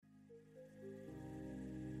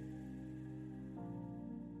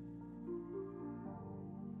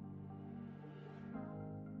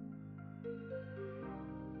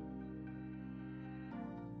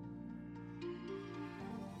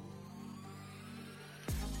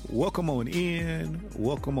Welcome on in.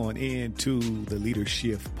 Welcome on in to the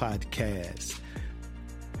Leadership Podcast.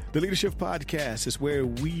 The Leadership Podcast is where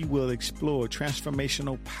we will explore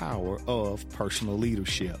transformational power of personal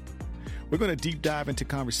leadership. We're going to deep dive into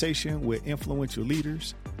conversation with influential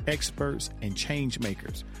leaders, experts, and change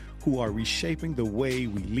makers who are reshaping the way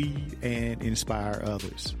we lead and inspire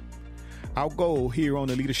others. Our goal here on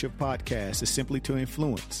the Leadership Podcast is simply to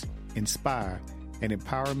influence, inspire, and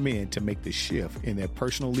empower men to make the shift in their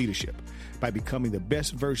personal leadership by becoming the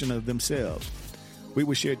best version of themselves. We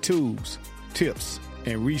will share tools, tips,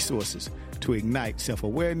 and resources to ignite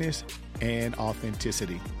self-awareness and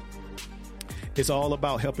authenticity. It's all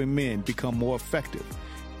about helping men become more effective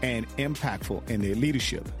and impactful in their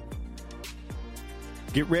leadership.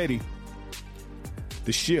 Get ready.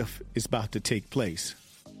 The shift is about to take place.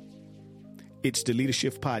 It's the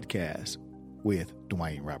Leadership Podcast with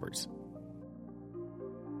Dwayne Roberts.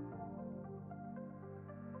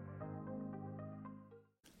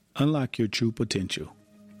 Unlock your true potential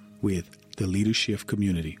with the Leadership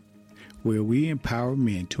Community, where we empower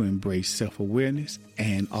men to embrace self-awareness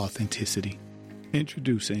and authenticity.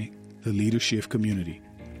 Introducing the Leadership Community,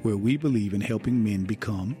 where we believe in helping men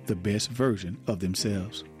become the best version of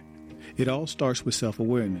themselves. It all starts with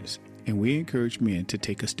self-awareness, and we encourage men to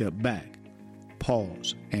take a step back,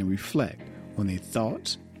 pause, and reflect on their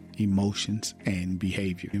thoughts, emotions, and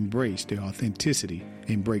behavior. Embrace their authenticity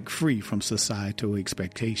and break free from societal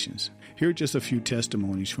expectations. Here are just a few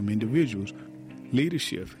testimonies from individuals.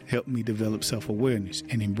 Leadership helped me develop self-awareness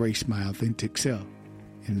and embrace my authentic self.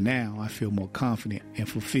 And now I feel more confident and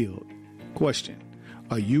fulfilled. Question: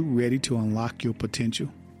 are you ready to unlock your potential?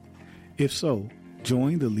 If so,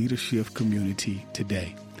 join the Leadership Community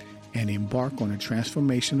today and embark on a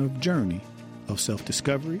transformational journey of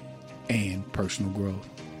self-discovery and personal growth.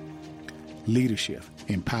 Leadership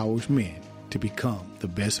empowers men to become the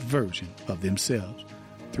best version of themselves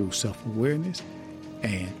through self-awareness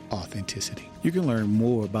and authenticity. You can learn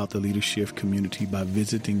more about the Leadership Community by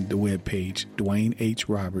visiting the webpage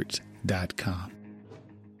DwayneHRoberts.com.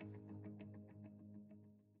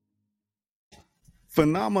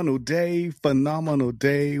 Phenomenal day.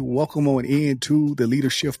 Welcome on in to the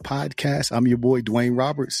Leadership Podcast. I'm your boy, Dwayne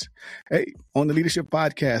Roberts. Hey, on the Leadership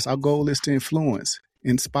Podcast, our goal is to influence,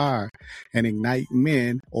 inspire, and ignite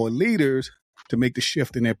men or leaders to make the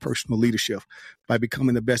shift in their personal leadership by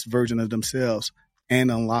becoming the best version of themselves and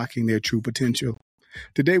unlocking their true potential.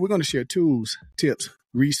 Today, we're going to share tools, tips,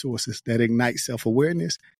 resources that ignite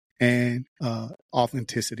self-awareness and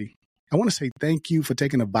authenticity. I want to say thank you for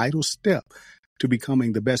taking a vital step to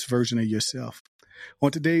becoming the best version of yourself. On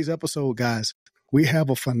today's episode, guys, we have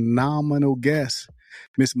a phenomenal guest,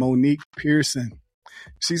 Miss Monique Pearson.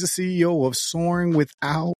 She's the CEO of Soaring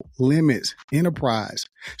Without Limits Enterprise.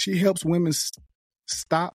 She helps women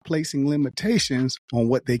stop placing limitations on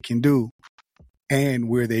what they can do and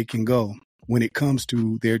where they can go when it comes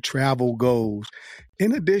to their travel goals.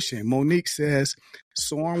 In addition, Monique says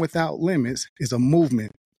Soaring Without Limits is a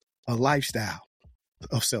movement, a lifestyle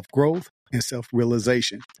of self-growth and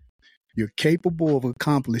self-realization. You're capable of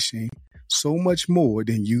accomplishing so much more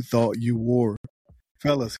than you thought you were.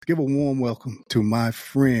 Fellas, give a warm welcome to my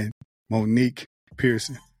friend, Monique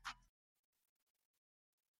Pearson.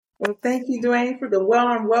 Well, thank you, Dwayne, for the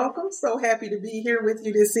warm welcome. So happy to be here with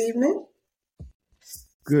you this evening.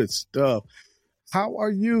 Good stuff. How are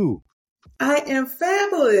you? I am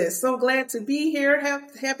fabulous. So glad to be here.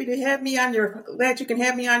 Happy to have me on glad you can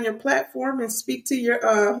have me on your platform and speak to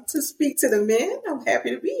the men. I'm happy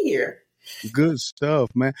to be here. Good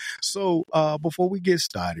stuff, man. So before we get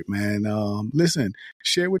started, man, listen,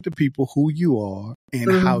 share with the people who you are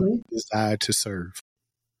and how you desire to serve.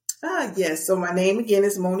 Yes. So my name again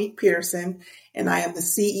is Monique Pearson, and I am the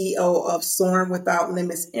CEO of Soaring Without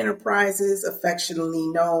Limits Enterprises, affectionately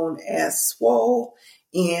known as SWOL.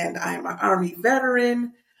 And I'm an Army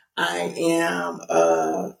veteran. I am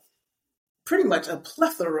pretty much a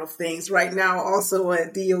plethora of things right now. Also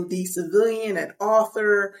a DoD civilian, an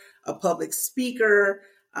author, a public speaker,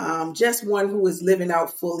 just one who is living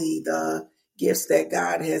out fully the gifts that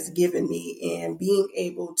God has given me and being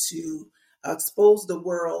able to expose the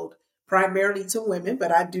world primarily to women,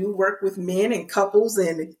 but I do work with men and couples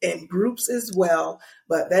and groups as well.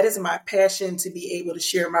 But that is my passion, to be able to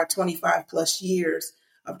share my 25 plus years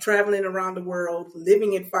of traveling around the world,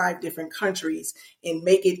 living in 5 different countries, and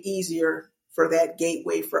make it easier for that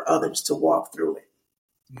gateway for others to walk through it.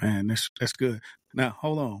 Man, that's good. Now,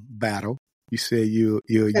 hold on, Battle. You said you're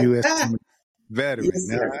a U.S. veteran.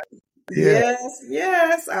 Yes,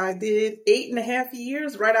 yes. I did 8.5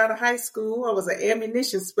 years right out of high school. I was an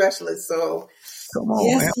ammunition specialist. So come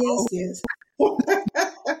on, yes.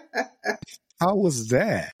 How was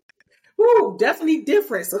that? Ooh, definitely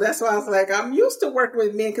different. So that's why I was like, I'm used to working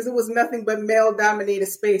with men because it was nothing but male dominated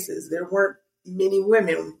spaces. There weren't many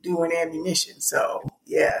women doing ammunition. So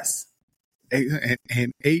yes.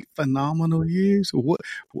 And 8 phenomenal years. What?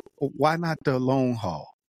 Why not the long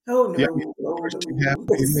haul? Oh Yeah, I mean, no, no, first you have no.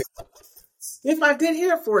 to. If I did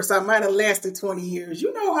Air Force, I might have lasted 20 years.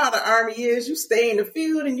 You know how the Army is. You stay in the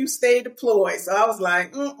field and you stay deployed. So I was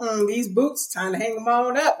like, these boots, time to hang them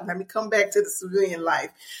on up. Let me come back to the civilian life.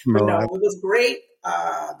 But No, no, it was great.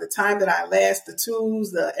 The time that I last, the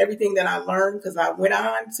tools, everything that I learned, because I went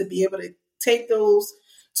on to be able to take those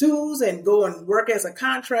tools and go and work as a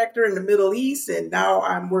contractor in the Middle East. And now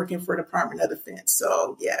I'm working for the Department of Defense.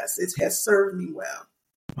 So yes, it has served me well.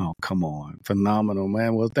 oh, come on. Phenomenal,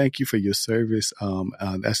 man. Well, thank you for your service.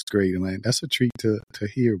 That's great, man. That's a treat to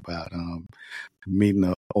hear about. Meeting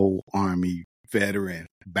an old Army veteran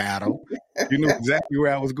battle. You know exactly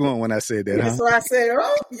where I was going when I said that, huh? So I said,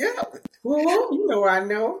 oh, yeah. Well, you know, I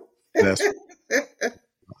know. That's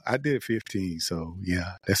I did 15, so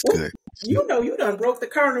yeah, that's Well, good. you know, you done broke the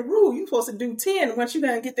cardinal rule. You're supposed to do 10. Once you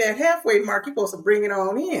done get that halfway mark, you're supposed to bring it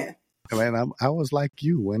on in. Man, I was like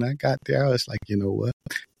you. When I got there, I was like, you know what?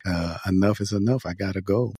 Enough is enough. I got to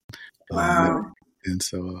go. Wow. And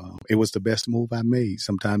so it was the best move I made.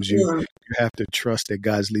 Sometimes you have to trust that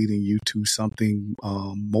God's leading you to something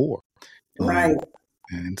more. Right.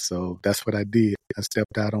 And so that's what I did. I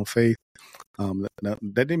stepped out on faith. That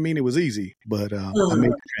didn't mean it was easy, but I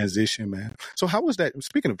made the transition, man. So how was that?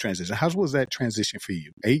 Speaking of transition, how was that transition for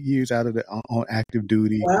you? 8 years out of on active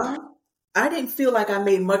duty. Well, I didn't feel like I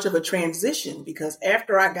made much of a transition because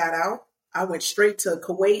after I got out, I went straight to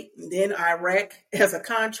Kuwait and then Iraq as a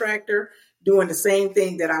contractor, doing the same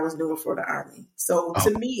thing that I was doing for the Army. So Oh,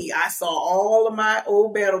 to me, I saw all of my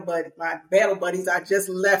old my battle buddies I just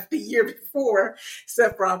left the year before,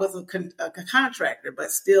 except for I was a contractor,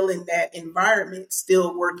 but still in that environment,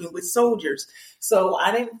 still working with soldiers. So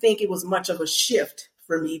I didn't think it was much of a shift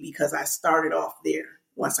for me because I started off there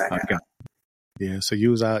once I got okay. Yeah. So you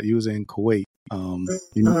was out. You was in Kuwait.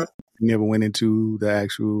 You out. never went into the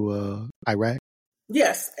actual Iraq.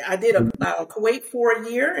 Yes, I did a Kuwait for a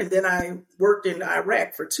year, and then I worked in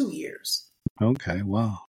Iraq for 2 years. Okay.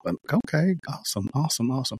 Wow. Okay. Awesome. Awesome.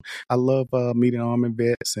 Awesome. I love meeting Army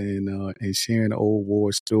vets and sharing old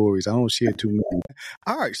war stories. I don't share too many.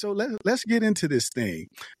 All right. So let's get into this thing.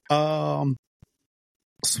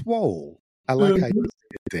 Swole. I like how you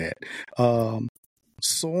said that.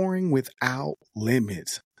 Soaring without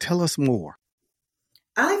limits. Tell us more.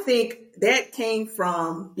 I think that came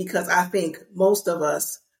from because I think most of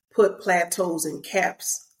us put plateaus and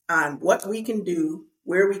caps on what we can do,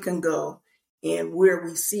 where we can go, and where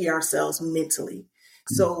we see ourselves mentally.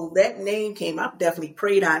 So that name came, I definitely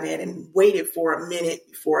prayed on it and waited for a minute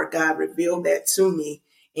before God revealed that to me.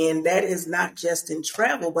 And that is not just in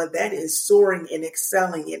travel, but that is soaring and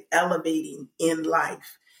excelling and elevating in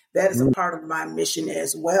life. That is a part of my mission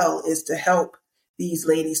as well, is to help these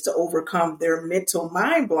ladies to overcome their mental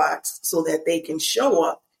mind blocks so that they can show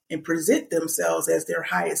up and present themselves as their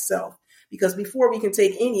highest self. Because before we can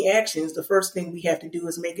take any actions, the first thing we have to do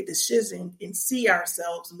is make a decision and see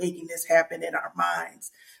ourselves making this happen in our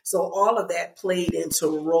minds. So all of that played into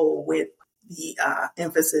a role with the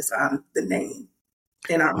emphasis on the name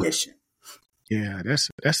in our mission. Yeah,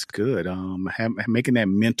 that's good. Making that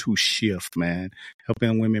mental shift, man,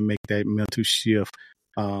 helping women make that mental shift.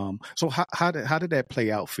 So how did that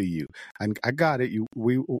play out for you? I got it.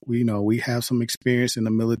 We have some experience in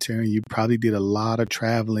the military. You probably did a lot of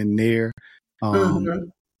traveling there.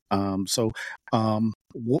 So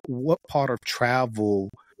what part of travel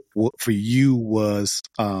for you was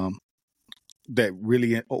that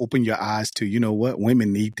really opened your eyes to, you know what,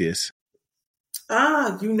 women need this?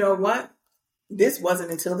 You know what? This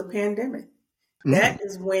wasn't until the pandemic. That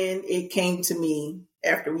is when it came to me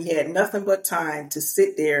after we had nothing but time to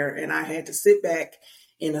sit there, and I had to sit back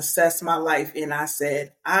and assess my life. And I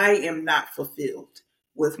said, I am not fulfilled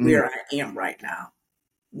with where I am right now.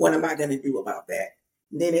 What am I going to do about that?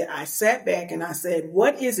 Then I sat back and I said,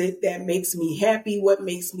 what is it that makes me happy? What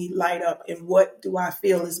makes me light up? And what do I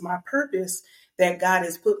feel is my purpose that God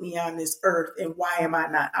has put me on this earth? And why am I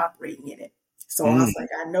not operating in it? So I was like,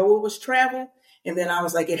 I know it was travel. And then I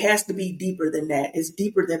was like, it has to be deeper than that. It's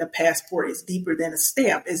deeper than a passport. It's deeper than a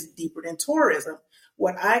stamp. It's deeper than tourism.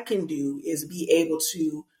 What I can do is be able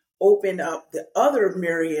to open up the other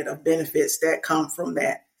myriad of benefits that come from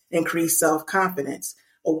that: increased self-confidence,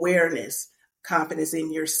 awareness, confidence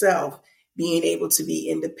in yourself, being able to be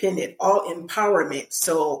independent, all empowerment.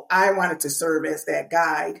 So I wanted to serve as that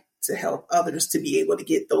guide to help others to be able to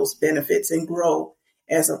get those benefits and grow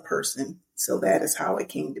as a person. So that is how it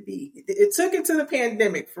came to be. It took into the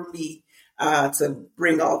pandemic for me to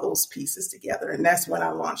bring all those pieces together. And that's when I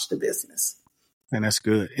launched the business. And that's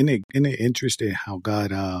good. Isn't it interesting how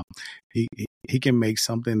God, he can make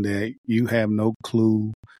something that you have no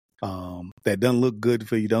clue, that doesn't look good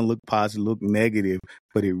for you, doesn't look positive, look negative,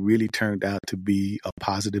 but it really turned out to be a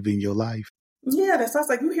positive in your life. Yeah, that sounds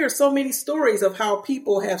like you hear so many stories of how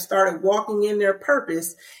people have started walking in their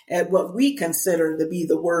purpose at what we consider to be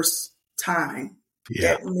the worst time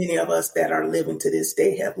that many of us that are living to this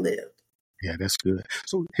day have lived. Yeah, that's good.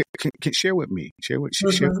 So can share with me, share with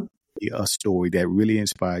me a story that really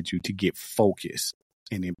inspired you to get focused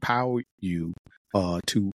and empower you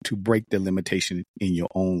to break the limitation in your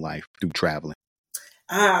own life through traveling.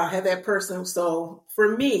 I had that person. So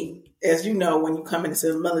for me, as you know, when you come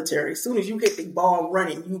into the military, as soon as you hit the ball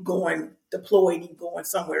running, you going deployed, you going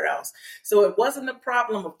somewhere else. So it wasn't a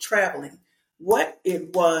problem of traveling. What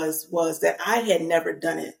it was that I had never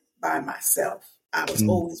done it by myself. I was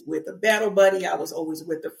always with a battle buddy. I was always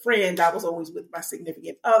with a friend. I was always with my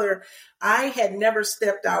significant other. I had never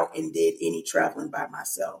stepped out and did any traveling by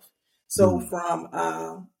myself. So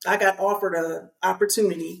I got offered an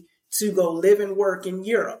opportunity to go live and work in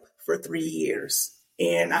Europe for 3 years.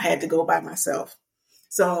 And I had to go by myself.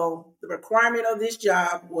 So the requirement of this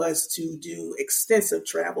job was to do extensive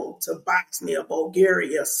travel to Bosnia,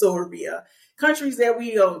 Bulgaria, Serbia, countries that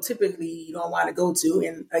we typically don't want to go to.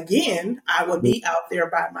 And again, I would be out there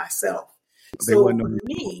by myself. So for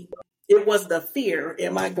me, it was the fear.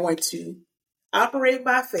 Am I going to operate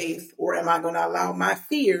by faith, or am I going to allow my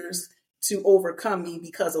fears to overcome me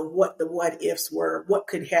because of what the what ifs were, what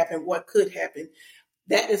could happen, what could happen?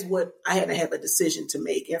 That is what I had to have a decision to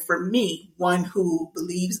make. And for me, one who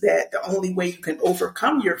believes that the only way you can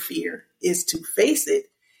overcome your fear is to face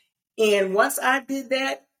it. And once I did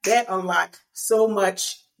that, that unlocked so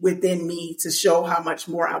much within me to show how much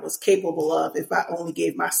more I was capable of if I only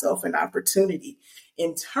gave myself an opportunity.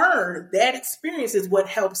 In turn, that experience is what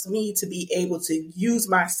helps me to be able to use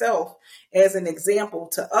myself as an example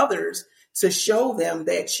to others to show them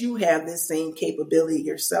that you have this same capability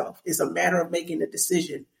yourself. It's a matter of making a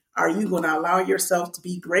decision. Are you going to allow yourself to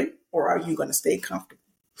be great, or are you going to stay comfortable?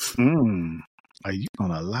 Are you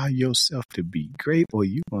going to allow yourself to be great, or are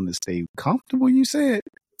you going to stay comfortable, you said?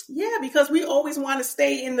 Yeah, because we always want to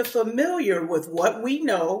stay in the familiar with what we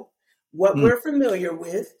know, what we're familiar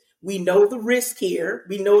with. We know the risk here.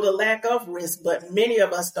 We know the lack of risk, but many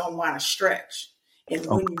of us don't want to stretch. And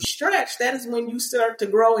when you stretch, that is when you start to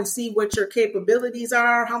grow and see what your capabilities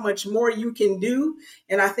are, how much more you can do.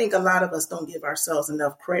 And I think a lot of us don't give ourselves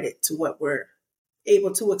enough credit to what we're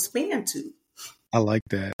able to expand to. I like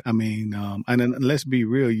that. I mean, and then let's be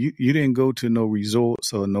real. You didn't go to no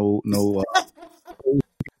resorts or no. No,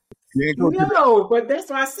 but that's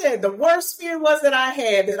why I said the worst fear was that I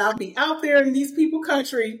had that I'll be out there in these people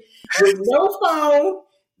country with no phone.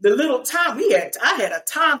 The little time I had a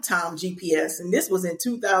TomTom GPS, and this was in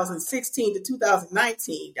 2016 to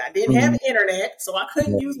 2019. I didn't have internet, so I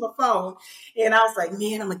couldn't use my phone. And I was like,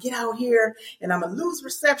 man, I'm going to get out here and I'm going to lose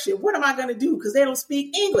reception. What am I going to do? Because they don't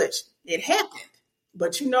speak English. It happened.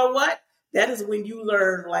 But you know what? That is when you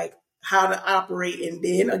learn like how to operate. And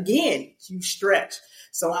then again, you stretch.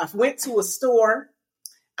 So I went to a store.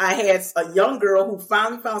 I had a young girl who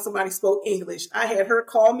finally found somebody who spoke English. I had her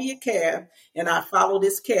call me a cab, and I followed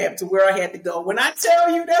this cab to where I had to go. When I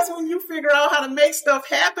tell you, that's when you figure out how to make stuff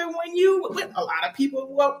happen. When a lot of people,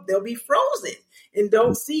 well, they'll be frozen and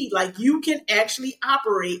don't see, like, you can actually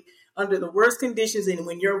operate under the worst conditions. And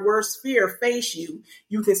when your worst fear face you,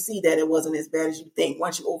 you can see that it wasn't as bad as you think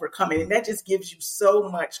once you overcome it. And that just gives you so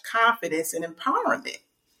much confidence and empowerment.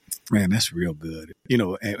 Man, that's real good. You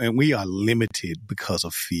know, and we are limited because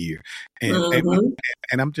of fear. And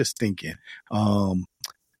I'm just thinking,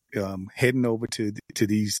 heading over to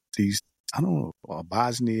these I don't know,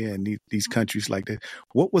 Bosnia and these countries like that.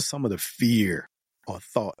 What was some of the fear or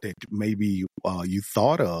thought that maybe you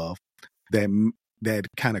thought of that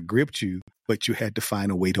kind of gripped you, but you had to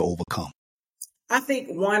find a way to overcome? I think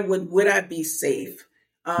one would I be safe?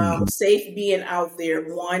 Safe being out there,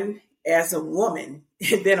 one, as a woman.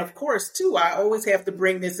 And then, of course, two, I always have to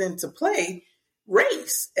bring this into play,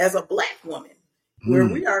 race as a Black woman, where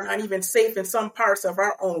we are not even safe in some parts of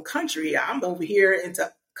our own country. I'm over here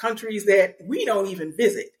into countries that we don't even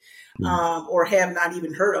visit or have not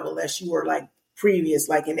even heard of unless you were like previous,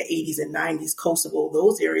 like in the 80s and 90s, Kosovo,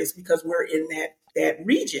 those areas, because we're in that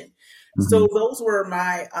region. So those were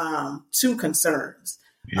my two concerns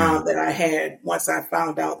that I had once I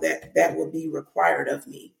found out that would be required of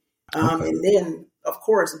me. And then, of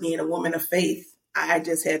course, being a woman of faith, I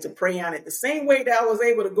just had to pray on it. The same way that I was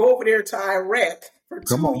able to go over there to Iraq for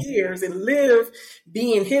Come 2 years and live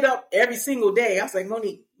being hit up every single day. I was like,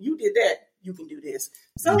 Monique, you did that. You can do this.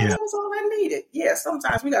 So Yeah. that was all I needed. Yeah,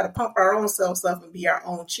 sometimes we got to pump our own selves up and be our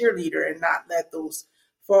own cheerleader and not let those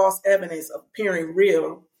false evidence of appearing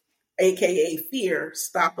real, AKA fear,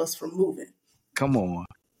 stop us from moving. Come on.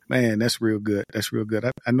 Man, that's real good. That's real good.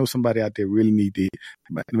 I know somebody out there really need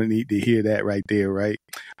to hear that right there, right?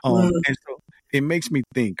 And so it makes me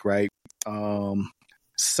think, right?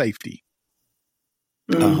 Safety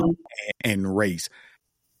and race.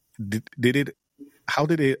 How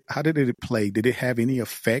did it play? Did it have any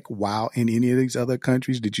effect while in any of these other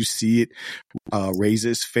countries? Did you see it raise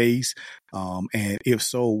its face? And if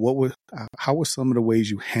so, how were some of the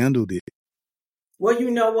ways you handled it? Well,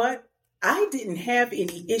 you know what? I didn't have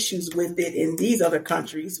any issues with it in these other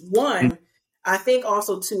countries. One, I think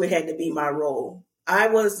also too, it had to be my role. I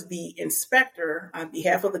was the inspector on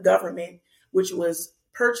behalf of the government, which was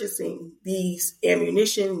purchasing these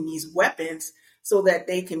ammunition, these weapons, so that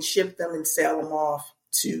they can ship them and sell them off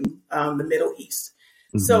to the Middle East.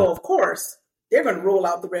 So, of course, they're going to roll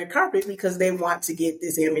out the red carpet because they want to get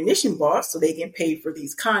this ammunition bought so they can pay for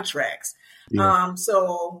these contracts. Yeah.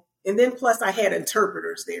 And then plus I had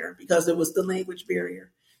interpreters there because there was the language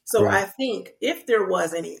barrier. So I think if there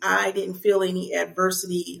was I didn't feel any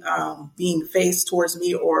adversity being faced towards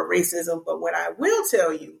me or racism. But what I will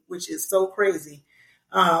tell you, which is so crazy,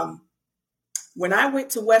 when I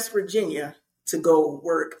went to West Virginia to go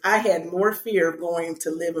work, I had more fear of going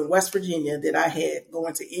to live in West Virginia than I had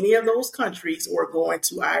going to any of those countries or going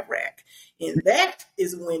to Iraq. And that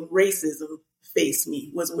is when racism faced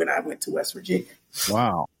me, was when I went to West Virginia.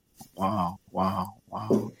 Wow.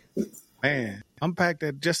 Man, unpack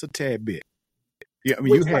that just a tad bit. Yeah, I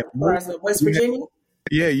mean, you had more West Virginia.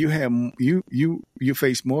 You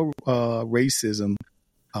faced more racism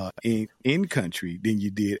in country than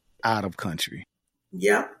you did out of country.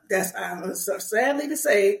 Yeah, that's sadly to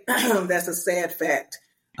say, that's a sad fact.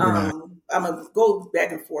 Right. I'm gonna go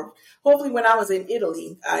back and forth. Hopefully, when I was in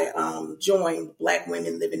Italy, I joined Black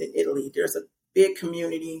women living in Italy. There's a big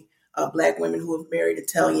community of Black women who have married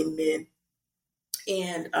Italian men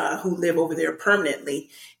and who live over there permanently.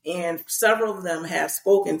 And several of them have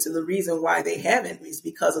spoken to the reason why they haven't is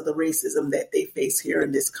because of the racism that they face here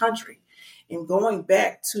in this country. And going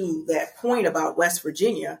back to that point about West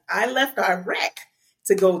Virginia, I left Iraq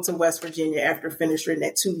to go to West Virginia after finishing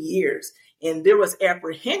that 2 years. And there was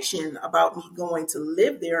apprehension about me going to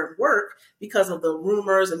live there and work because of the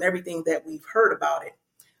rumors and everything that we've heard about it.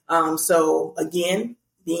 So again,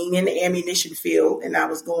 being in the ammunition field, and I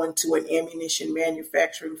was going to an ammunition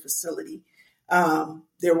manufacturing facility.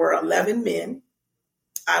 There were 11 men.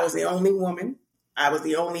 I was the only woman. I was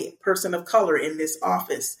the only person of color in this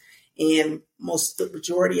office. And the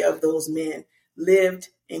majority of those men lived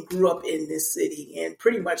and grew up in this city and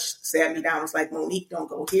pretty much sat me down. It was like, Monique, don't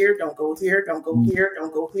go here, don't go here, don't go here,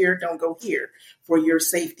 don't go here, don't go here for your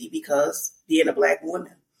safety because being a Black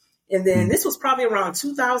woman. And then this was probably around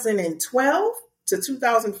 2012 to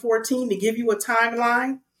 2014 to give you a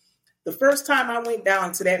timeline. The first time I went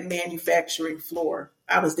down to that manufacturing floor,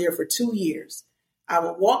 I was there for 2 years. I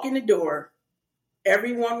would walk in the door,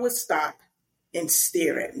 everyone would stop and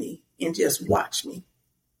stare at me and just watch me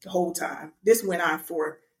the whole time. This went on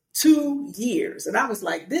for 2 years. And I was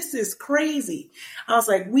like, this is crazy. I was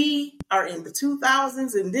like, we are in the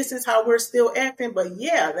 2000s and this is how we're still acting. But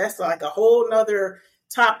yeah, that's like a whole nother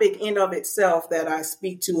topic in of itself that I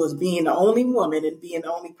speak to as being the only woman and being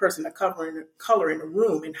the only person of color in the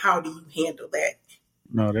room. And how do you handle that?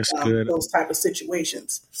 No, that's good. Those type of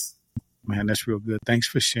situations. Man, that's real good. Thanks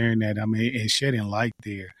for sharing that. I mean, and shedding light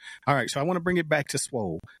there. All right. So I want to bring it back to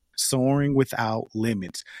Swole, Soaring Without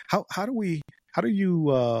Limits. How do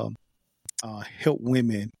you help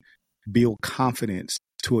women build confidence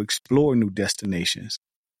to explore new destinations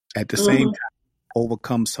at the same time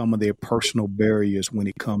overcome some of their personal barriers when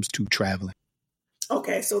it comes to traveling?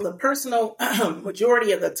 Okay, so the personal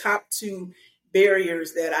majority of the top two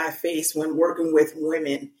barriers that I face when working with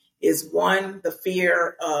women is one, the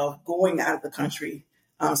fear of going out of the country,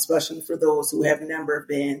 especially for those who have never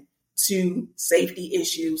been, two, safety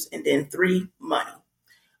issues, and then three, money.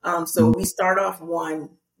 So we start off one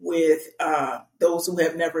with those who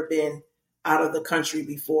have never been out of the country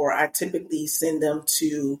before. I typically send them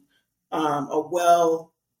to a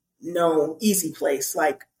well-known, easy place,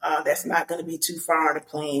 like that's not going to be too far on a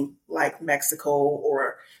plane, like Mexico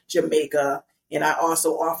or Jamaica. And I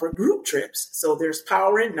also offer group trips. So there's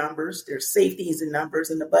power in numbers, there's safeties in numbers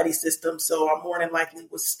in the buddy system. So I more than likely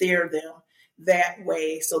will steer them that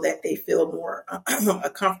way so that they feel more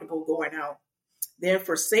comfortable going out. Then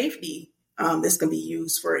for safety, this can be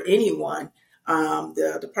used for anyone.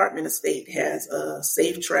 The Department of State has a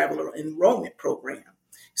Safe Traveler Enrollment Program.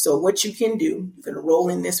 So what you can do, you can enroll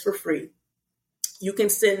in this for free. You can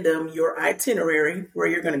send them your itinerary, where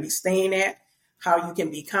you're going to be staying at, how you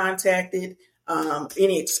can be contacted,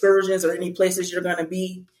 any excursions or any places you're going to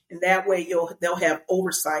be. And that way they'll have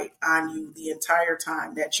oversight on you the entire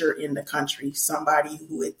time that you're in the country. Somebody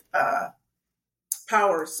with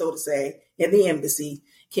power, so to say, in the embassy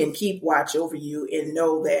can keep watch over you and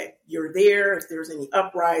know that you're there. If there's any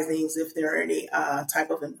uprisings, if there are any type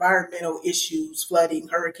of environmental issues, flooding,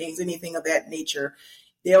 hurricanes, anything of that nature,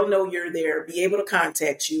 they'll know you're there, be able to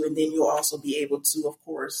contact you, and then you'll also be able to, of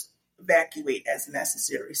course, evacuate as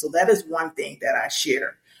necessary. So that is one thing that I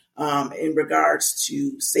share in regards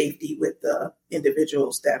to safety with the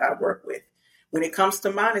individuals that I work with. When it comes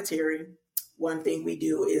to monetary, one thing we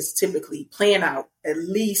do is typically plan out, at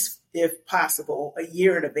least if possible, a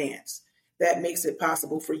year in advance. That makes it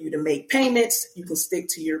possible for you to make payments. You can stick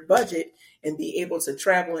to your budget and be able to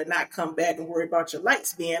travel and not come back and worry about your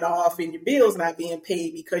lights being off and your bills not being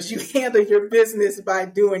paid, because you handle your business by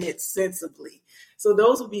doing it sensibly. So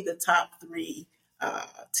those would be the top three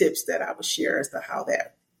tips that I would share as to how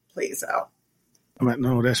that plays out.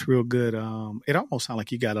 No, that's real good. It almost sounds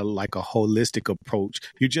like you got a holistic approach.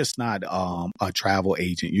 You're just not a travel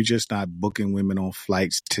agent. You're just not booking women on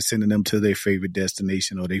flights to sending them to their favorite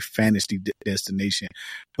destination or their fantasy destination.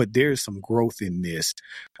 But there's some growth in this.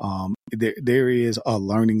 There is a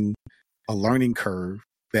learning curve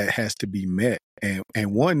that has to be met, and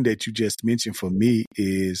one that you just mentioned for me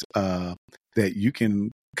is that you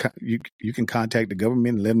can contact the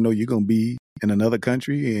government and let them know you're going to be in another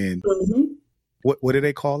country and. Mm-hmm. What do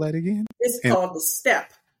they call that again? It's called the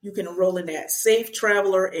STEP. You can enroll in that Safe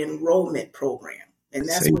Traveler Enrollment Program. And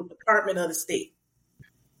that's with the Department of the State.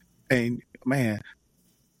 And man,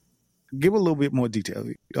 give a little bit more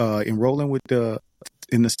detail. Enrolling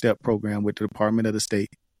in the STEP program with the Department of the State.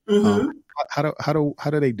 Mm-hmm. How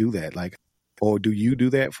do they do that? Or do you do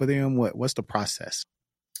that for them? What's the process?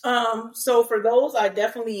 So for those, I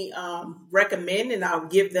definitely recommend, and I'll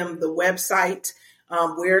give them the website.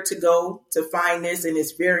 Where to go to find this. And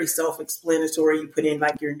it's very self-explanatory. You put in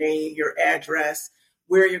your name, your address,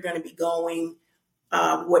 where you're going to be going,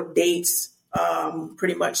 what dates,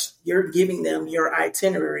 pretty much you're giving them your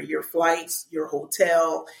itinerary, your flights, your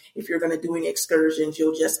hotel. If you're going to do any excursions,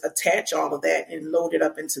 you'll just attach all of that and load it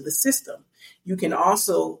up into the system. You can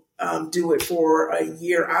also do it for a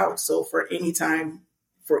year out. So for any time,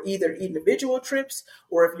 for either individual trips,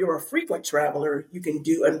 or if you're a frequent traveler, you can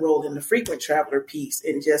enroll in the frequent traveler piece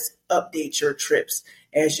and just update your trips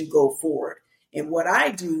as you go forward. And what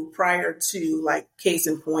I do prior to, case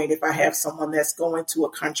in point, if I have someone that's going to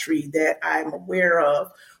a country that I'm aware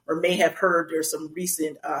of or may have heard there's some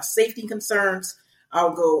recent safety concerns,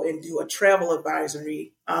 I'll go and do a travel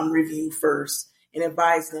advisory review first and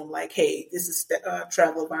advise them hey, this is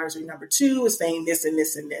travel advisory number 2 is saying this and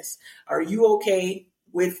this and this. Are you okay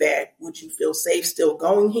with that? Would you feel safe still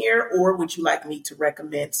going here? Or would you like me to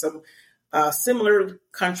recommend some similar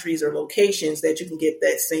countries or locations that you can get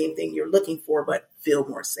that same thing you're looking for, but feel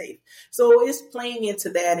more safe? So it's playing into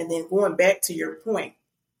that. And then going back to your point,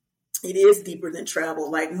 it is deeper than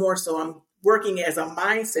travel, more so I'm working as a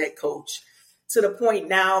mindset coach to the point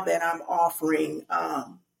now that I'm offering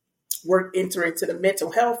enter into the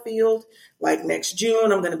mental health field. Next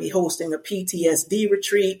June, I'm going to be hosting a PTSD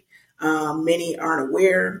retreat. Many aren't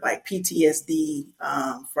aware, PTSD,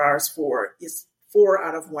 is 4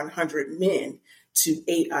 out of 100 men to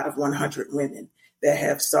 8 out of 100 women that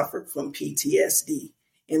have suffered from PTSD.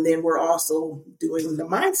 And then we're also doing the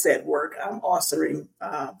mindset work. I'm authoring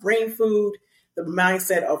Brain Food, the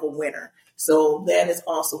mindset of a winner. So that is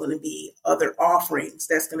also going to be other offerings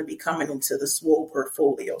that's going to be coming into the SWOL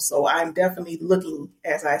portfolio. So I'm definitely looking,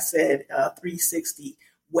 as I said, 360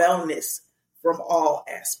 wellness from all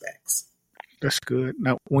aspects. That's good.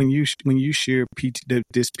 Now, when you share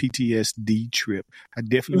this PTSD trip, I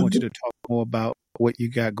definitely want you to talk more about what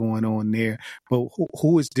you got going on there. But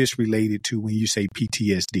who is this related to when you say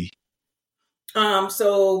PTSD?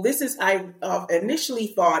 So this is, I initially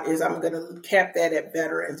thought I'm going to cap that at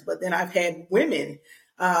veterans, but then I've had women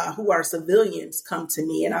who are civilians come to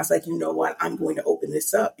me, and I was like, you know what, I'm going to open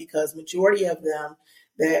this up, because majority of them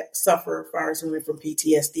that suffer, as far as women, from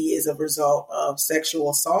PTSD is a result of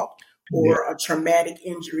sexual assault or a traumatic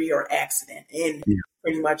injury or accident. And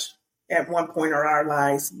pretty much at one point in our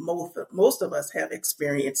lives, most of us have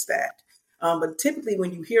experienced that. But typically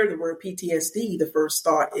when you hear the word PTSD, the first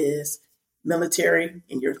thought is military,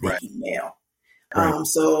 and you're thinking male. Right.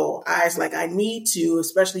 So I was like, I need to,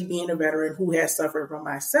 especially being a veteran who has suffered from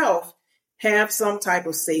myself, have some type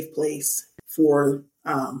of safe place for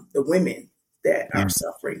the women that Yeah, are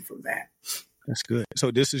suffering from that. that's good.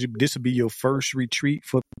 So this will be your first retreat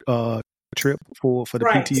for trip for the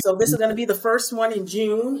Right. So this PTSD. is going to be the first one in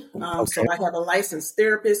June. So Okay. I have a licensed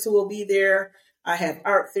therapist who will be there. I have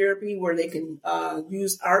art therapy where they can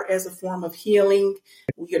use art as a form of healing.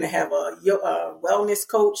 We're going to have a wellness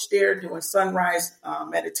coach there doing sunrise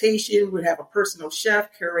meditation. We have a personal chef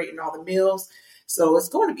curating all the meals. So it's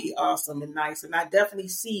going to be awesome and nice. And I definitely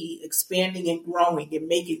see expanding and growing and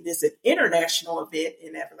making this an international event.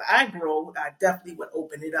 And as I grow, I definitely would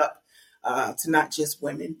open it up to not just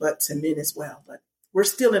women, but to men as well. But we're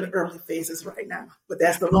still in the early phases right now, but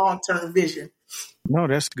that's the long-term vision. No,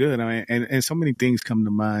 that's good. I mean, and so many things come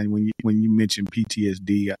to mind when you mention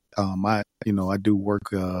PTSD. I do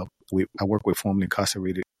work I work with formerly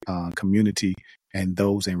incarcerated community and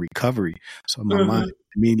those in recovery. So my mind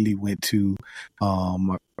immediately went to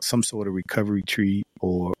some sort of recovery retreat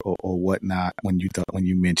or whatnot when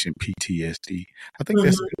you mentioned PTSD. I think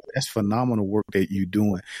that's phenomenal work that you're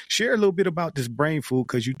doing. Share a little bit about this brain food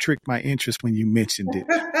because you tricked my interest when you mentioned it.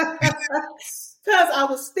 Because I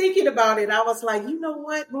was thinking about it. I was like, you know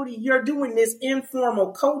what, Moody, you're doing this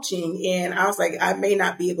informal coaching. And I was like, I may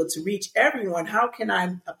not be able to reach everyone. How can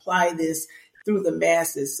I apply this through the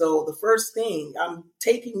masses? So the first thing, I'm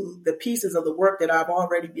taking the pieces of the work that I've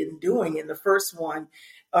already been doing. And the first one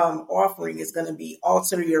offering is going to be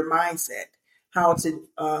alter your mindset, how to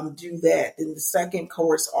do that. And the second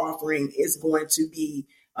course offering is going to be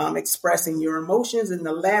expressing your emotions. And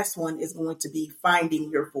the last one is going to be finding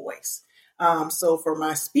your voice. So for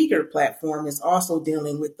my speaker platform is also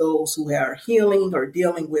dealing with those who are healing or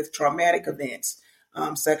dealing with traumatic events,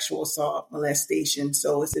 sexual assault, molestation.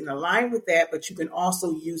 So it's in line with that, but you can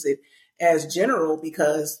also use it as general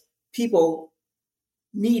because people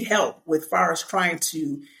need help with far as trying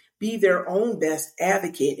to be their own best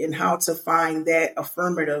advocate and how to find that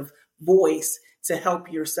affirmative voice to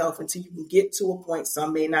help yourself until you can get to a point.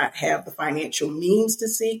 Some may not have the financial means to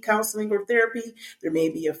seek counseling or therapy. There may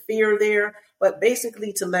be a fear there, but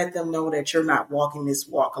basically to let them know that you're not walking this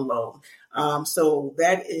walk alone. So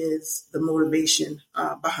that is the motivation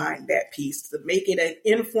behind that piece, to make it an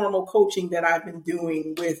informal coaching that I've been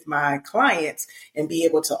doing with my clients and be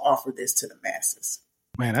able to offer this to the masses.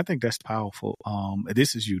 Man, I think that's powerful.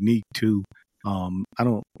 This is unique too. I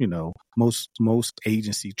don't, most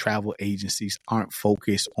travel agencies aren't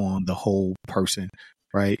focused on the whole person,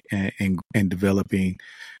 right? And developing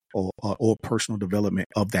or personal development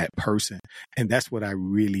of that person. And that's what I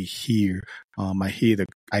really hear. I hear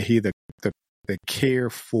the care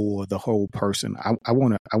for the whole person. I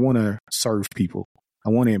want to serve people. I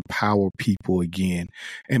want to empower people again.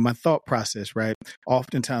 And my thought process, right?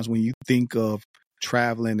 Oftentimes when you think of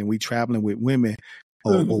traveling and we traveling with women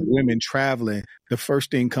or women traveling, the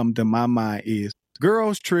first thing come to my mind is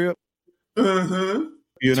girls trip. Turn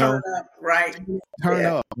up, right? Turn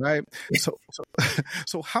up, right? So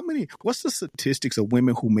what's the statistics of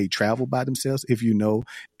women who may travel by themselves, if you know?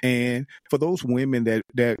 And for those women that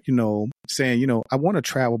saying, I want to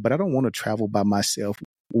travel, but I don't want to travel by myself.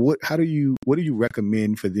 What do you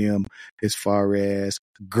recommend for them as far as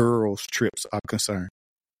girls trips are concerned?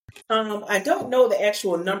 I don't know the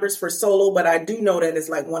actual numbers for solo, but I do know that it's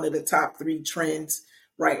like one of the top 3 trends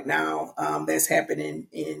right now that's happening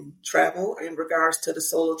in travel in regards to the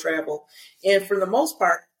solo travel. And for the most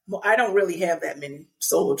part, I don't really have that many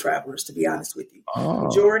solo travelers, to be honest with you.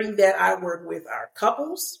 Majority that I work with are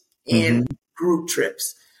couples and group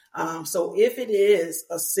trips. So if it is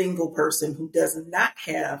a single person who does not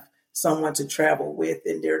have someone to travel with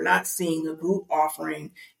and they're not seeing a group offering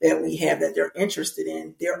that we have that they're interested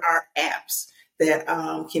in, there are apps that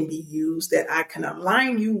can be used that I can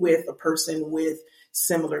align you with a person with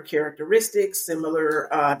similar characteristics, similar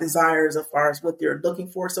desires as far as what they're looking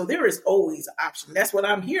for. So there is always an option. That's what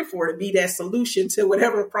I'm here for, to be that solution to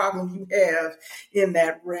whatever problem you have in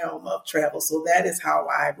that realm of travel. So that is how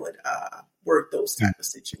I would work those type of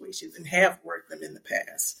situations and have worked them in the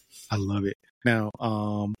past. I love it. Now,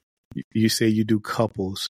 you say you do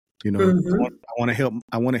couples. I want to help.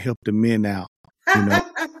 I want to help the men out. I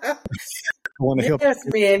want to help. Yes,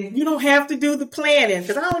 men. You don't have to do the planning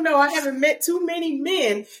because I don't know. I haven't met too many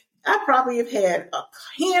men. I probably have had a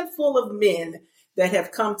handful of men that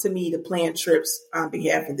have come to me to plan trips on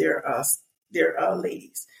behalf of their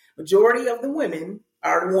ladies. Majority of the women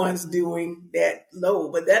are the ones doing that low,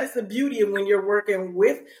 but that is the beauty of when you're working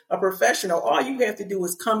with a professional. All you have to do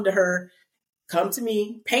is come come to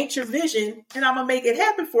me, paint your vision, and I'm going to make it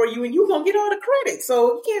happen for you, and you're going to get all the credit.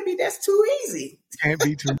 So you can't be, that's too easy. Can't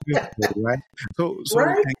be too difficult, right? So,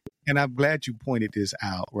 Right? and I'm glad you pointed this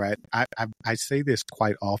out, right? I say this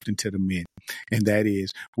quite often to the men, and that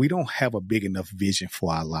is, we don't have a big enough vision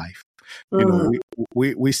for our life. You know,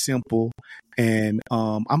 we're simple, and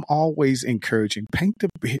I'm always encouraging, paint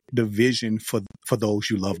the vision for those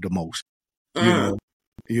you love the most.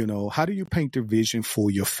 You know, how do you paint the vision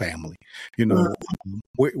for your family? You know,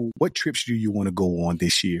 what trips do you want to go on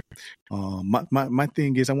this year? My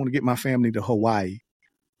thing is, I want to get my family to Hawaii.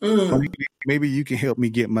 Maybe you can help me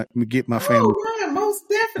get my family. Oh, yeah, most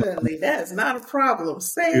definitely. That's not a problem.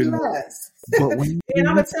 Say less. But And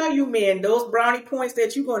I'm going to tell you, man, those brownie points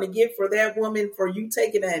that you're going to get for that woman, for you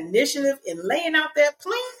taking an initiative and laying out that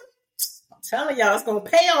plan, I'm telling y'all, it's going to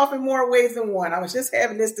pay off in more ways than one. I was just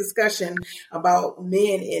having this discussion about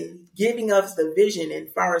men and giving us the vision, and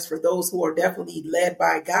far as for those who are definitely led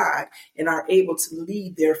by God and are able to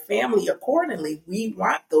lead their family accordingly. We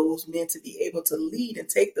want those men to be able to lead and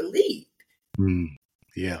take the lead.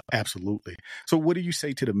 Yeah, absolutely. So what do you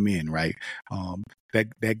say to the men, right?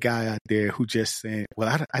 That guy out there who just saying,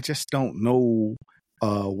 well, I just don't know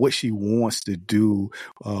what she wants to do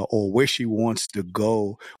or where she wants to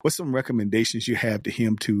go. What's some recommendations you have to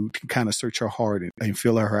him to kind of search her heart and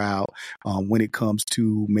fill her out when it comes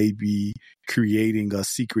to maybe creating a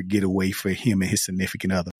secret getaway for him and his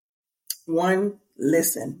significant other? One,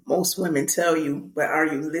 listen. Most women tell you, but are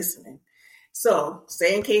you listening? So,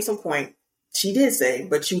 say in case in point, she did say,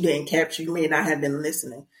 but you didn't capture, you may not have been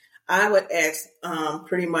listening. I would ask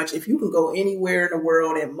pretty much if you can go anywhere in the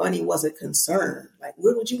world and money was a concern, like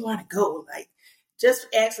where would you want to go? Like just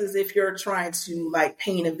ask as if you're trying to like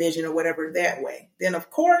paint a vision or whatever that way. Then of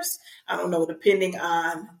course, I don't know, depending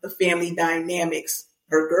on the family dynamics,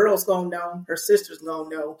 her girl's gonna know, her sister's gonna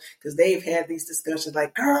know, because they've had these discussions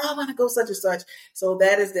like, girl, I want to go such and such. So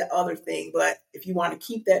that is the other thing. But if you want to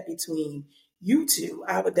keep that between you two,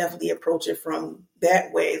 I would definitely approach it from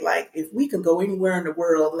that way. Like if we could go anywhere in the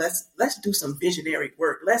world, let's do some visionary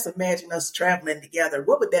work. Let's imagine us traveling together.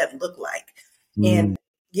 What would that look like? And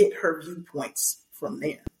get her viewpoints from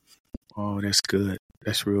there. Oh, that's good.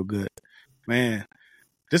 That's real good. Man,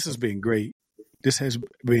 this has been great. This has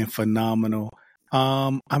been phenomenal.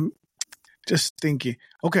 I'm just thinking,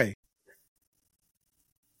 okay,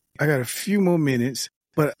 I got a few more minutes,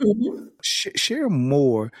 but share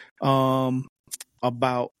more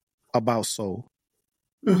about Soul,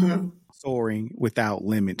 Soaring Without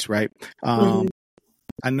Limits, right?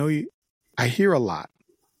 I know I hear a lot,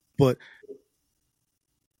 but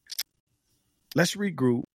let's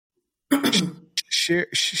regroup.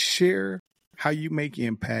 Share how you make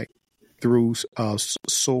impact through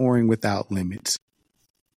Soaring Without Limits.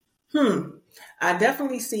 I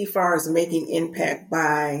definitely see far as making impact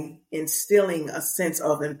by instilling a sense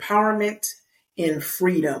of empowerment and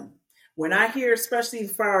freedom. When I hear, especially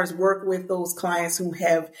as far as work with those clients who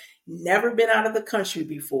have never been out of the country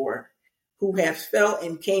before, who have felt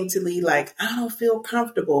and came to me like, I don't feel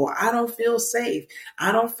comfortable. I don't feel safe.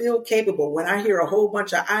 I don't feel capable. When I hear a whole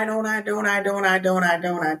bunch of I don't,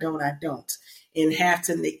 and have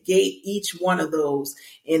to negate each one of those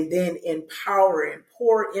and then empower and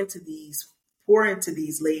pour into these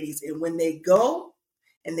ladies. And when they go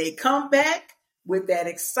and they come back with that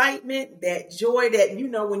excitement, that joy that, you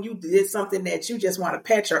know, when you did something that you just want to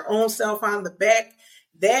pat your own self on the back,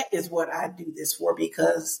 that is what I do this for,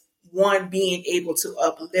 because one, being able to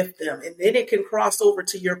uplift them, and then it can cross over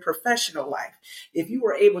to your professional life. If you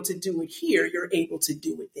were able to do it here, you're able to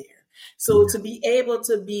do it there. So to be able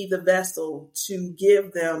to be the vessel to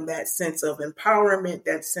give them that sense of empowerment,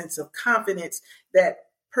 that sense of confidence, that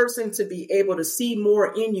person to be able to see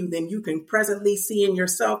more in you than you can presently see in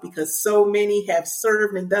yourself, because so many have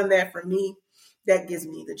served and done that for me, that gives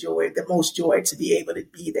me the joy, the most joy, to be able to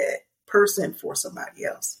be that person for somebody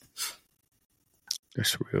else.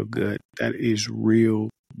 That's real good. That is real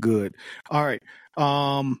good. All right.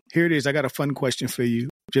 Here it is. I got a fun question for you.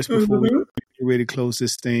 Just before we get ready to close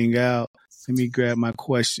this thing out, let me grab my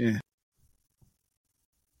question.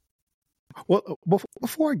 Well,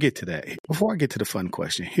 before I get to that, before I get to the fun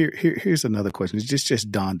question, here's another question. It's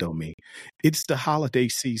just dawned on me. It's the holiday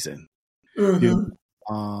season. You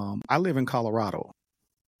know, I live in Colorado.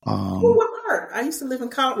 What part? I used to live in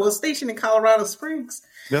stationed in Colorado Springs.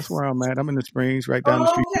 That's where I'm at. I'm in the Springs, right down the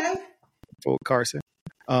street from Carson.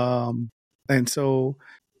 And so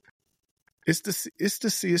it's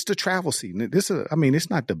the travel season. It's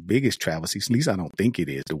not the biggest travel season. At least I don't think it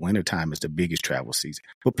is. The wintertime is the biggest travel season.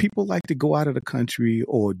 But people like to go out of the country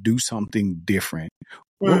or do something different.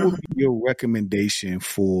 what would be your recommendation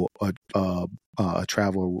for a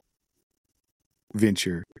travel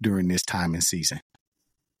venture during this time and season?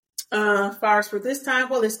 As far as for this time,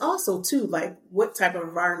 well, it's also too like what type of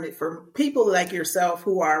environment for people like yourself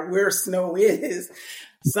who are where snow is.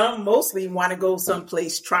 Some mostly want to go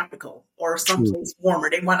someplace tropical or True. someplace warmer.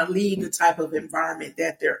 They want to leave the type of environment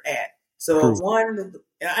that they're at. So True.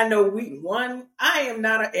 I am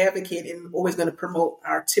not an advocate and always going to promote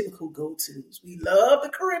our typical go-tos. We love the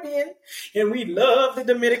Caribbean and we love the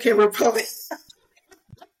Dominican Republic.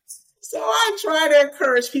 So I try to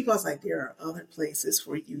encourage people. I was like, there are other places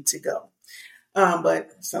for you to go. But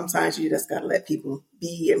sometimes you just got to let people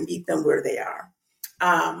be and meet them where they are.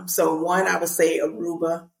 So one, I would say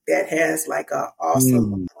Aruba that has like a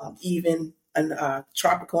awesome, even a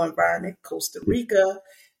tropical environment. Costa Rica,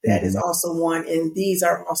 that is also one. And these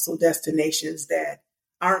are also destinations that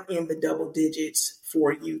aren't in the double digits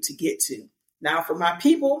for you to get to. Now, for my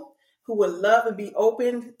people who would love to be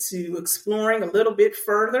open to exploring a little bit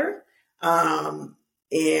further,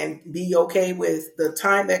 and be okay with the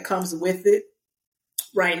time that comes with it.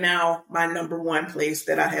 Right now, my number one place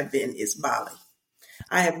that I have been is Bali.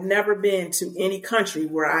 I have never been to any country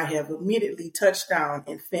where I have immediately touched down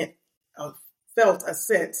and felt a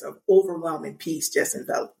sense of overwhelming peace just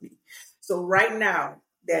envelop me. So right now,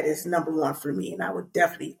 that is number one for me. And I would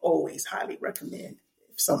definitely always highly recommend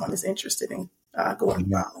if someone is interested in going to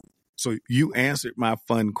Bali. So you answered my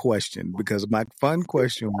fun question, because my fun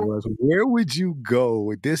question was, where would you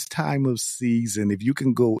go at this time of season if you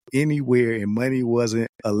can go anywhere and money wasn't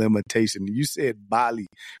a limitation? You said Bali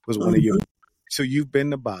was one of your. So you've been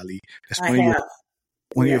to Bali. That's one of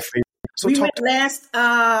your favorite. So we went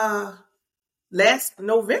last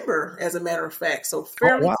November, as a matter of fact. So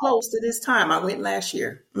fairly close to this time. I went last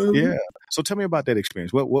year. Yeah. So tell me about that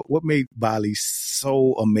experience. What made Bali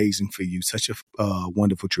so amazing for you? Such a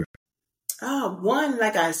wonderful trip. One,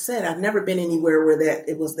 like I said, I've never been anywhere where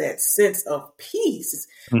it was that sense of peace.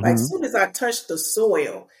 Like as soon as I touched the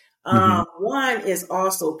soil, one is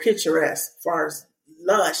also picturesque as far as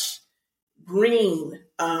lush, green.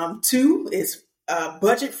 Two is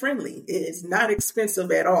budget friendly. It is not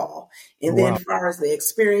expensive at all. And then as far as the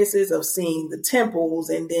experiences of seeing the temples,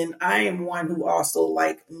 and then I am one who also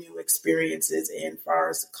like new experiences and as far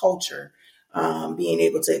as culture. Being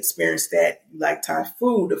able to experience that, like Thai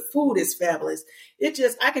food, the food is fabulous.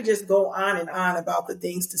 I could just go on and on about the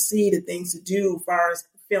things to see, the things to do, as far as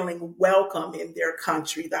feeling welcome in their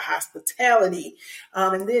country, the hospitality.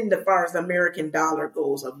 And then as far as the American dollar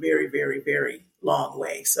goes, a very, very, very long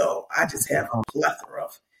way. So I just have a plethora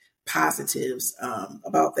of positives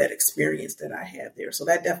about that experience that I had there. So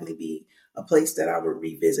that definitely be a place that I would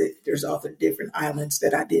revisit. There's other different islands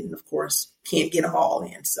that I didn't, of course, can't get them all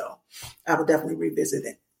in. So I would definitely revisit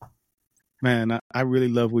it. Man, I really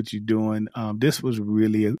love what you're doing. This was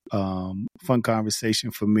really a fun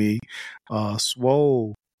conversation for me.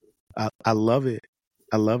 Swole, I love it.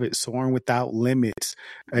 I love it. Soaring Without Limits.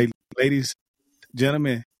 Hey, ladies,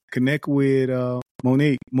 gentlemen, connect with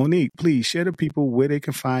Monique. Monique, please share the people where they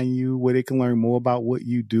can find you, where they can learn more about what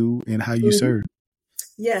you do and how you serve.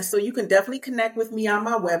 Yeah, so you can definitely connect with me on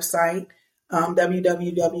my website,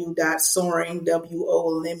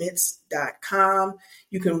 www.soaringwolimits.com.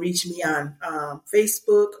 You can reach me on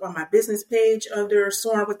Facebook, on my business page under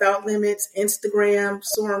Soaring Without Limits, Instagram,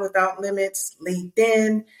 Soaring Without Limits,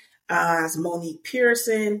 LinkedIn, as Monique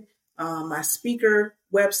Pearson, my speaker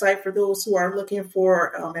website for those who are looking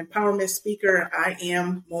for empowerment speaker. I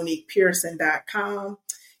am MoniquePearson.com.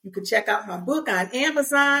 You can check out my book on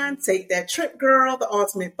Amazon, Take That Trip Girl, The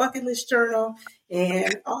Ultimate Bucket List Journal.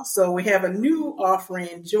 And also we have a new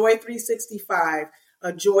offering, Joy 365,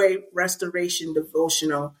 a joy restoration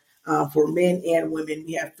devotional for men and women.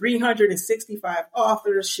 We have 365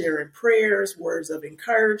 authors sharing prayers, words of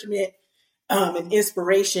encouragement, and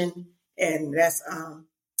inspiration. And that's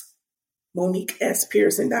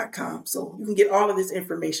MoniqueSPearson.com. So you can get all of this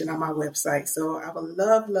information on my website. So I would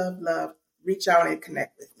love, love, love. Reach out and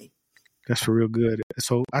connect with me. That's for real good.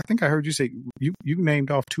 So I think I heard you say you named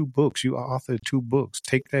off 2 books. You authored 2 books.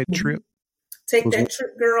 Take That Trip. Take That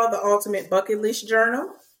Trip Girl, The Ultimate Bucket List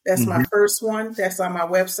Journal. That's my first one. That's on my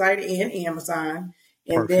website and Amazon.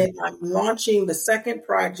 And then I'm launching the second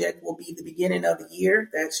project will be the beginning of the year.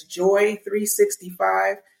 That's Joy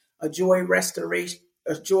 365, a joy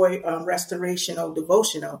restorational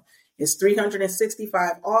devotional. It's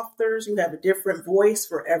 365 authors. You have a different voice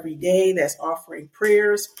for every day that's offering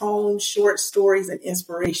prayers, poems, short stories, and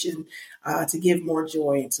inspiration to give more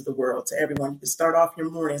joy into the world to everyone. You can start off your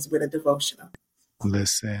mornings with a devotional.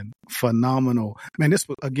 Listen, phenomenal. Man, this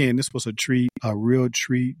was a treat, a real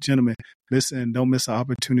treat. Gentlemen, listen, don't miss an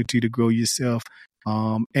opportunity to grow yourself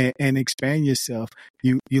and expand yourself.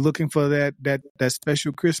 You looking for that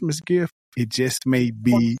special Christmas gift? It just may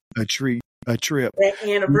be a treat, a trip. That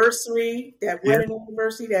anniversary, that wedding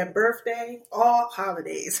anniversary, that birthday, all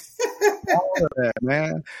holidays. All of that,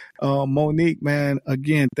 man. Monique, man,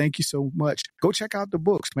 again, thank you so much. Go check out the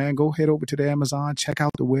books, man. Go head over to the Amazon, check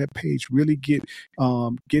out the webpage, really get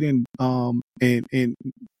in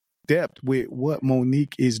depth with what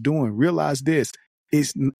Monique is doing. Realize this,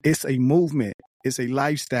 it's a movement, it's a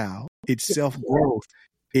lifestyle, it's self-growth,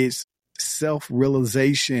 it's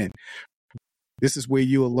self-realization. This is where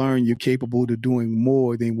you'll learn you're capable of doing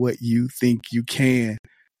more than what you think you can.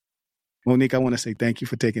 Monique, I want to say thank you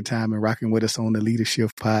for taking time and rocking with us on the Leadership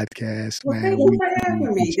Podcast, Well, man. thank you for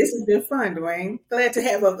having me. This has been fun, Dwayne. Glad to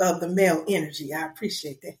have the male energy. I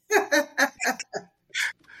appreciate that.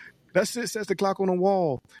 That's it. Sets the clock on the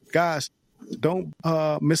wall. Guys, don't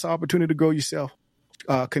miss the opportunity to grow yourself.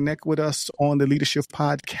 Connect with us on the Leadership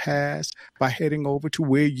Podcast by heading over to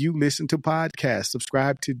where you listen to podcasts.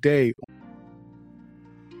 Subscribe today.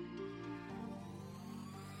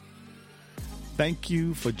 Thank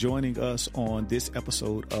you for joining us on this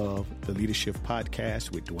episode of the Leadership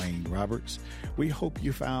Podcast with Dwayne Roberts. We hope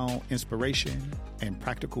you found inspiration and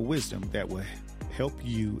practical wisdom that will help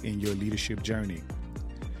you in your leadership journey.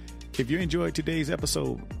 If you enjoyed today's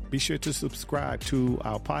episode, be sure to subscribe to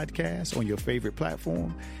our podcast on your favorite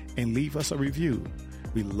platform and leave us a review.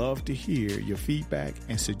 We love to hear your feedback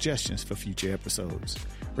and suggestions for future episodes.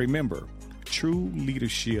 Remember, true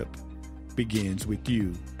leadership begins with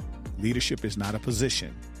you. Leadership is not a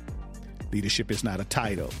position. Leadership is not a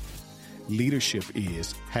title. Leadership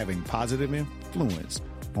is having positive influence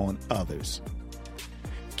on others.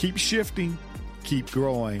 Keep shifting, keep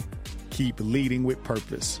growing, keep leading with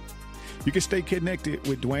purpose. You can stay connected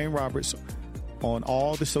with Dwayne Roberts on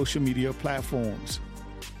all the social media platforms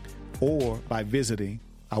or by visiting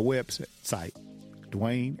our website,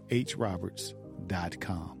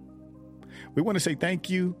 DwayneHRoberts.com. We want to say thank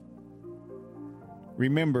you.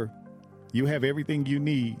 Remember, you have everything you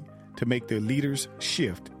need to make the leaders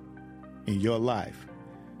shift in your life.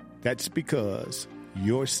 That's because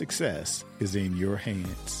your success is in your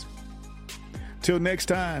hands. Till next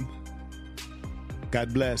time,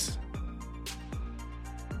 God bless.